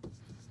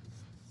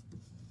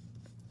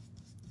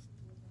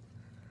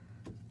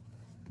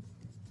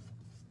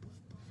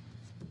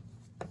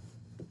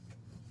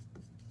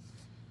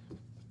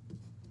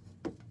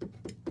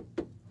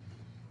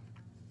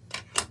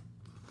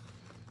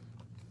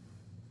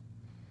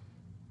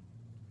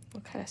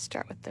 We'll kind of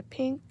start with the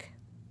pink.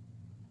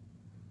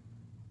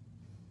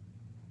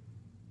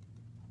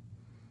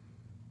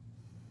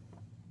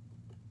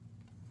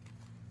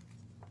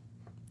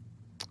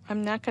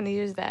 I'm not going to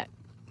use that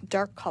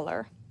dark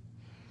color.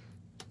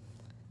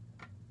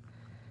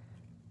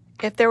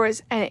 If there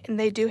was, and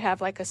they do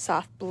have like a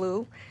soft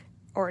blue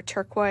or a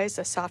turquoise,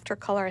 a softer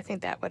color, I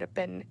think that would have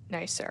been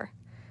nicer.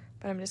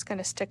 But I'm just going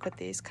to stick with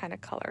these kind of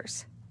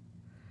colors.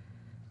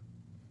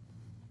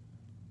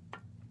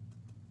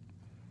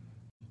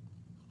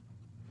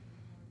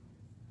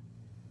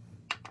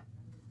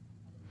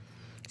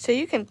 So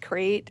you can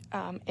create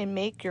and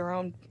make your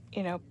own,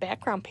 you know,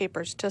 background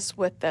papers just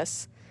with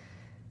this.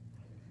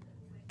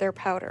 They're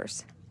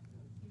powders.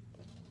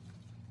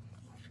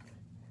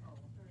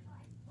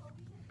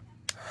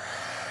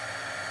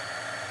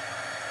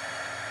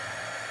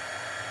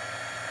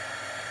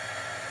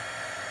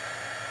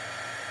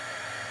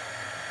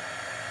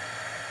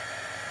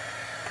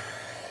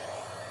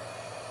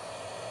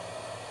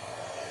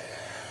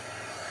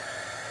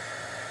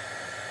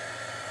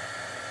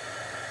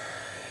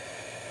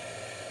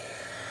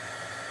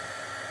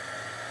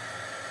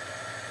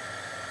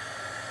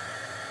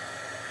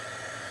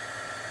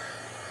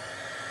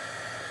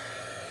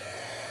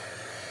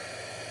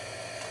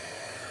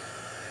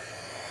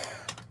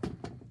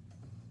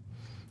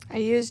 I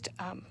used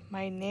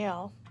my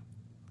nail,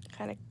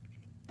 kind of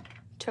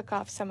took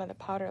off some of the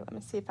powder. Let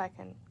me see if I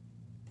can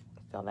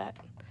fill that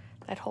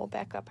hole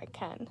back up. I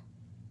can.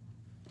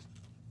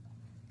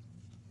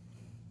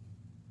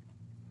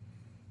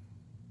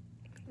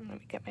 Let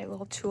me get my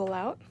little tool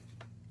out.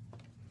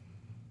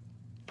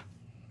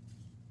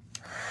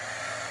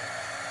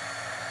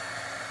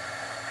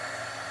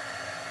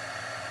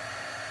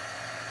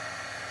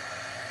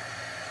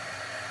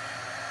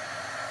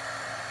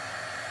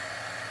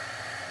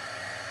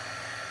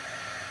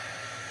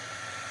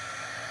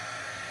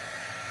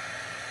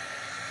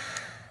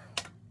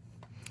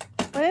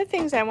 One of the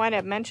things I want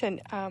to mention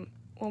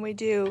when we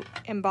do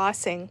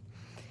embossing,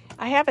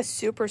 I have a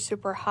super,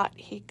 super hot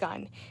heat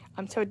gun,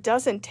 so it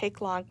doesn't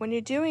take long. When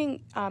you're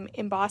doing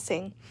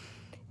embossing,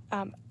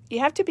 you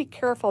have to be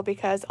careful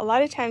because a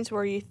lot of times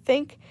where you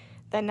think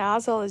the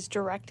nozzle is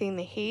directing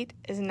the heat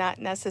is not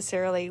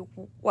necessarily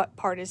what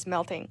part is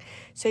melting.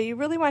 So you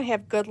really want to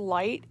have good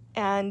light,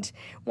 and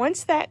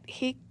once that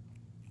heat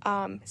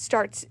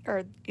starts,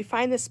 or you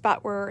find the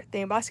spot where the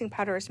embossing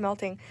powder is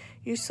melting,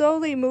 you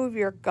slowly move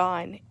your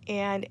gun,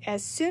 and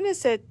as soon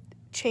as it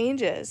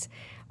changes,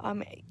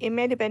 it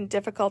may have been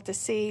difficult to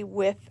see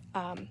with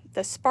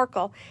the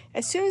sparkle.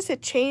 As soon as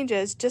it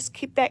changes, just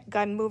keep that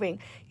gun moving.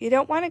 You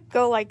don't want to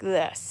go like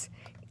this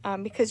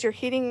because you're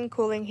heating and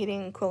cooling,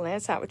 heating and cooling.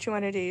 That's not what you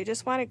want to do. You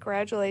just want to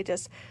gradually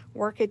just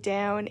work it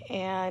down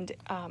and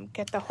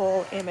get the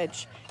whole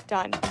image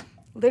done.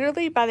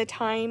 Literally, by the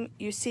time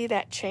you see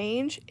that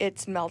change,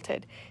 it's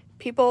melted.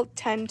 People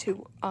tend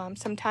to,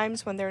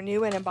 sometimes when they're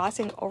new in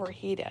embossing,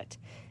 overheat it.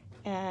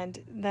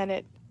 And then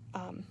it,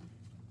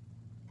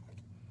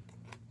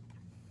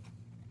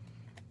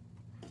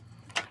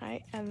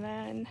 okay, and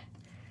then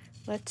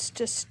let's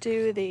just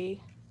do the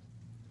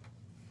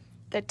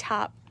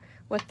top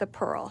with the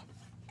pearl.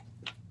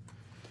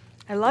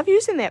 I love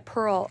using that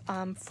pearl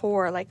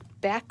for like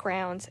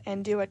backgrounds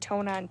and do a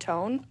tone on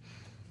tone.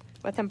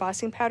 With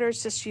embossing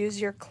powders, just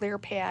use your clear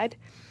pad,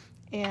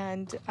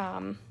 and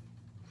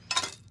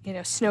you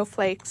know,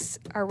 snowflakes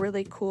are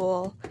really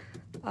cool.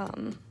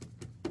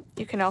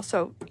 You can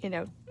also, you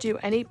know, do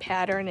any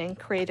pattern and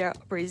create a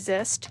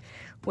resist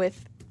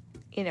with,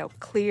 you know,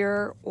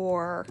 clear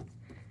or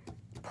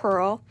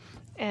pearl.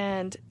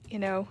 And, you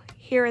know,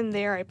 here and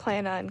there I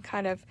plan on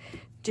kind of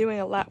doing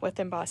a lot with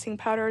embossing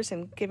powders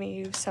and giving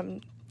you some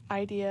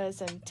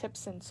ideas and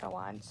tips and so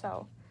on.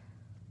 So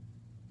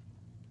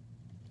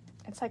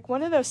it's like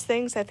one of those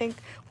things, I think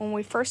when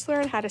we first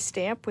learn how to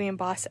stamp, we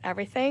emboss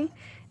everything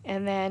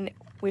and then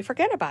we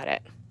forget about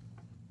it.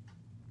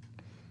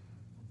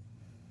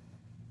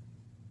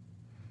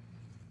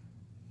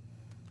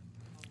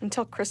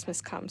 Until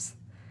Christmas comes.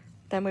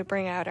 Then we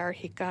bring out our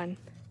heat gun.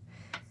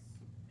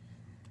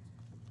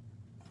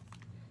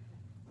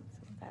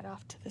 Move that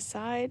off to the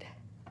side.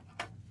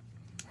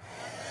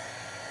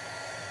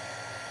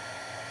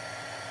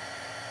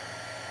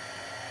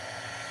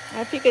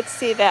 I hope you could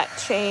see that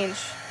change.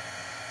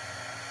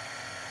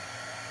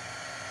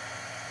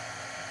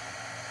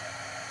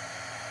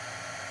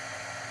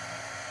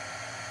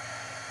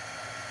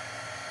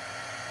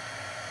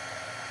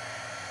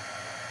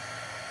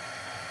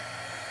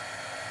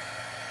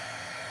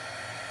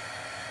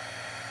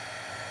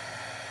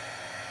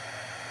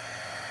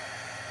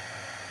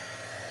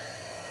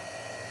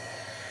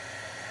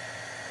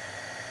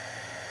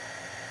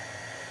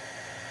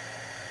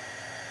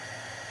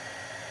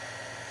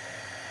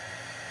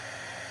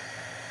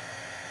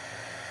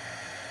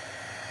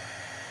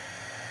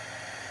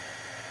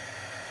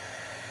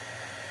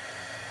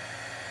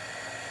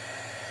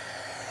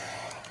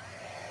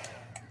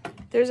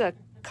 There's a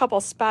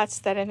couple spots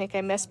that I think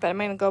I missed, but I'm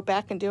going to go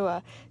back and do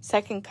a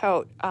second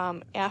coat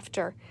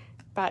after.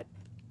 But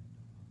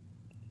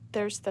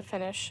there's the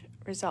finish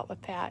result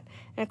with that.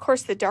 And of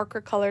course the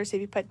darker colors, if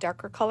you put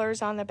darker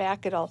colors on the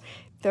back,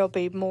 there'll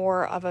be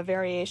more of a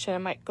variation. I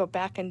might go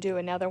back and do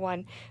another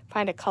one,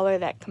 find a color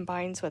that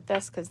combines with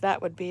this, because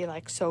that would be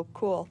like so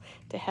cool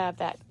to have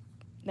that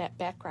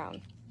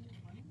background.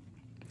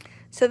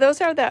 So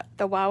those are the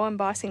WOW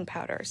embossing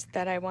powders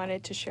that I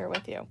wanted to share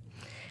with you.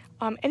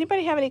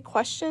 Anybody have any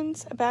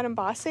questions about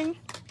embossing?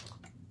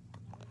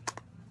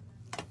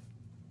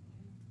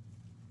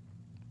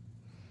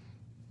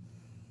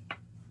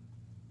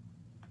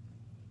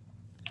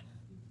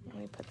 Let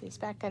me put these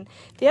back in.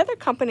 The other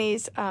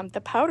companies,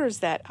 the powders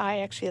that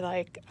I actually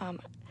like,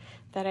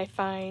 that I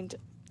find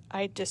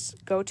I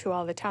just go to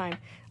all the time.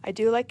 I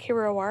do like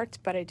Hero Arts,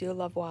 but I do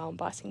love WOW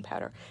embossing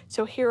powder.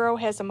 So Hero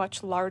has a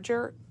much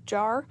larger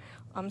jar,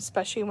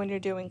 especially when you're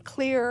doing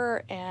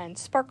clear and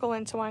sparkle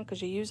and so on,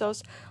 because you use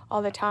those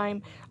all the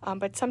time.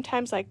 But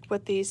sometimes, like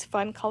with these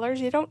fun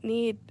colors, you don't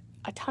need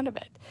a ton of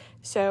it.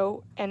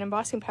 So an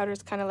embossing powder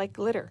is kind of like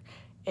glitter.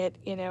 I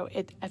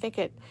think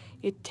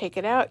you take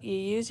it out, you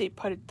use it,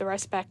 put the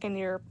rest back in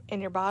your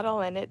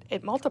bottle, and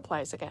it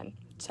multiplies again.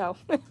 So,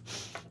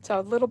 so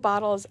little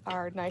bottles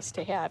are nice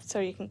to have, so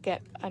you can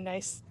get a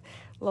nice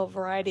little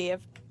variety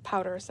of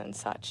powders and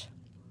such.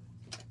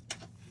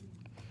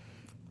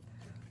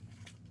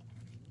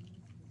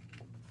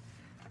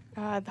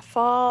 The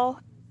fall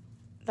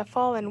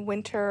and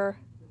winter,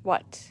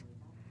 what?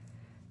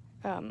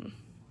 I'm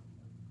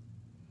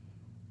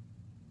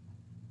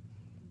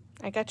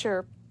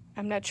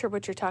not sure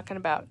what you're talking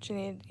about.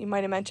 Janine, you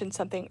might have mentioned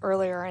something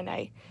earlier and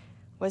I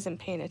wasn't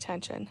paying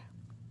attention.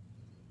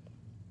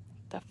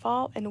 The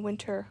fall and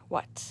winter,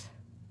 what?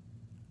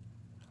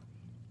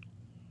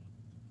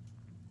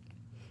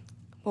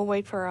 We'll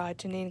wait for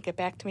Janine to get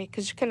back to me,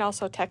 because you can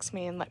also text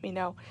me and let me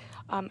know.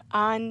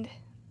 On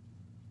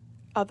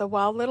the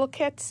WOW little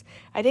kits,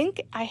 I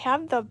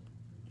have the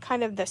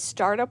kind of the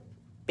startup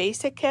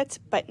basic kits,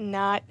 but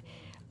not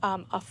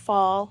a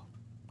fall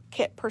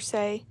kit per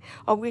se.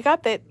 Oh, we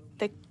got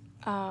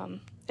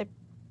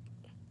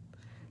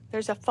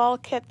there's a fall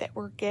kit that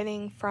we're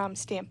getting from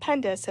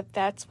Stampendous, if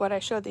that's what I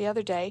showed the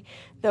other day.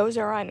 Those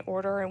are on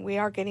order, and we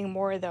are getting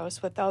more of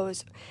those with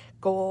those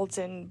golds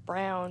and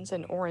browns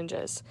and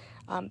oranges.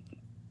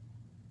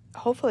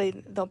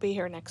 Hopefully they'll be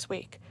here next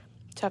week.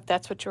 So if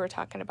that's what you were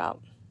talking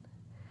about.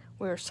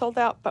 We were sold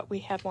out, but we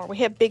have more. We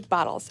have big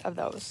bottles of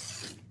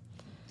those.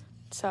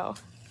 So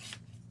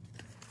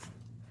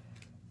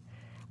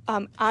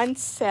on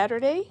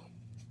Saturday,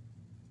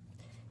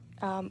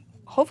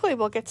 hopefully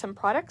we'll get some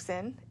products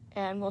in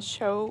and we'll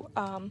show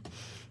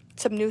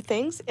some new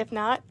things. If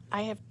not,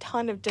 I have a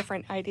ton of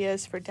different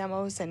ideas for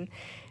demos and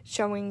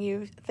showing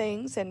you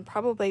things, and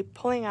probably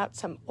pulling out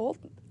some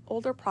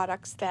older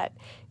products that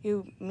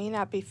you may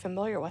not be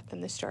familiar with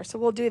in the store. So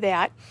we'll do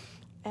that.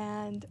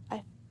 And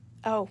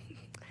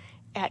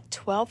at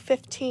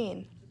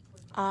 12:15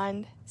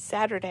 on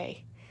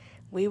Saturday,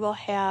 we will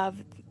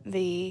have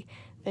the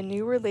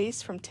new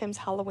release from Tim's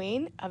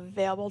Halloween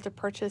available to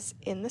purchase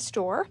in the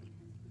store.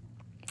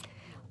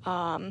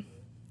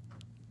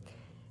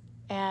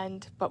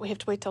 But we have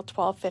to wait till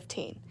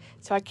 12:15.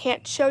 So I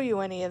can't show you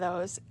any of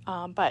those,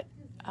 but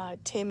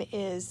Tim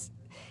is,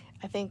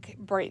 I think,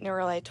 bright and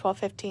early at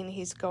 12:15.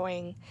 He's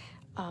going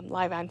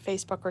live on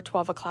Facebook, or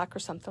 12 o'clock or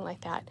something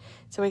like that.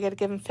 So we got to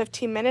give him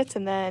 15 minutes,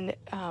 and then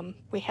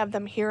we have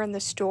them here in the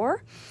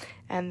store,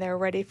 and they're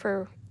ready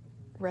for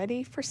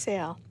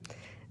sale.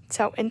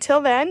 So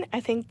until then,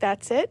 I think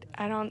that's it.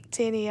 I don't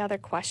see any other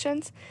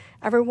questions.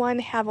 Everyone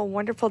have a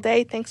wonderful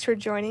day. Thanks for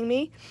joining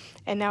me.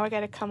 And now I got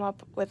to come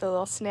up with a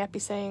little snappy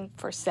saying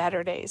for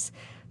Saturdays.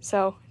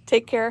 So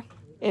take care.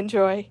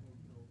 Enjoy.